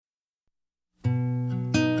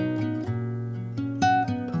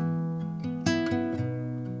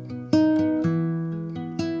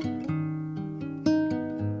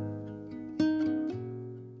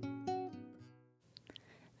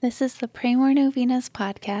This is the Pray More Novenas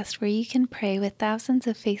podcast where you can pray with thousands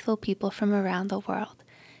of faithful people from around the world.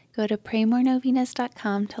 Go to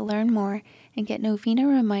praymorenovenas.com to learn more and get novena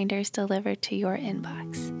reminders delivered to your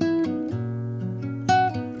inbox.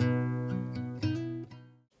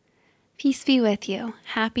 Peace be with you.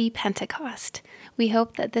 Happy Pentecost. We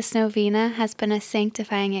hope that this novena has been a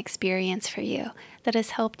sanctifying experience for you that has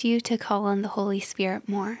helped you to call on the Holy Spirit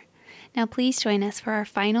more. Now please join us for our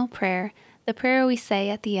final prayer, the prayer we say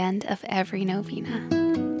at the end of every novena.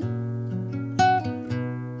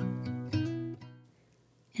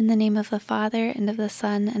 In the name of the Father, and of the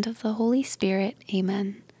Son, and of the Holy Spirit,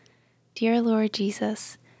 Amen. Dear Lord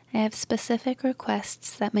Jesus, I have specific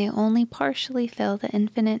requests that may only partially fill the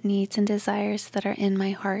infinite needs and desires that are in my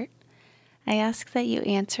heart. I ask that you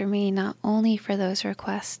answer me not only for those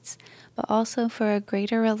requests, but also for a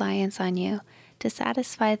greater reliance on you to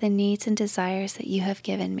satisfy the needs and desires that you have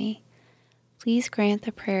given me. Please grant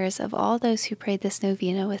the prayers of all those who prayed this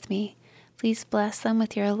novena with me. Please bless them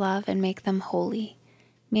with your love and make them holy.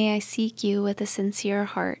 May I seek you with a sincere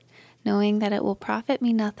heart, knowing that it will profit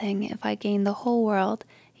me nothing if I gain the whole world,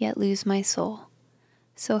 yet lose my soul.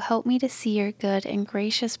 So help me to see your good and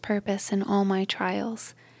gracious purpose in all my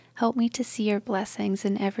trials. Help me to see your blessings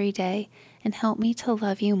in every day, and help me to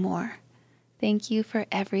love you more. Thank you for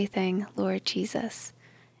everything, Lord Jesus.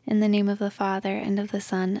 In the name of the Father, and of the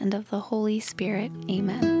Son, and of the Holy Spirit,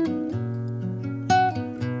 Amen.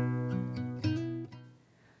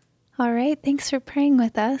 All right, thanks for praying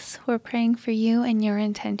with us. We're praying for you and your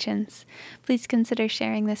intentions. Please consider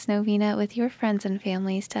sharing this novena with your friends and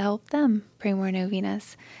families to help them pray more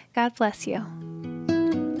novenas. God bless you.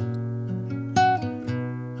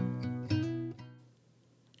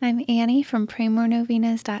 I'm Annie from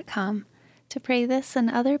praymorenovenas.com. To pray this and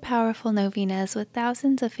other powerful novenas with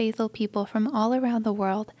thousands of faithful people from all around the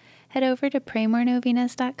world, head over to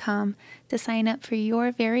praymorenovenas.com to sign up for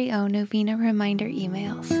your very own novena reminder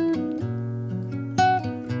emails.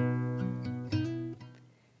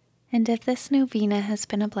 And if this novena has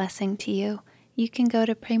been a blessing to you, you can go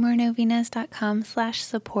to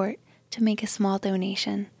praymorenovenas.com/support to make a small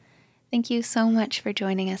donation. Thank you so much for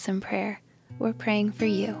joining us in prayer. We're praying for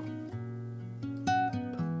you.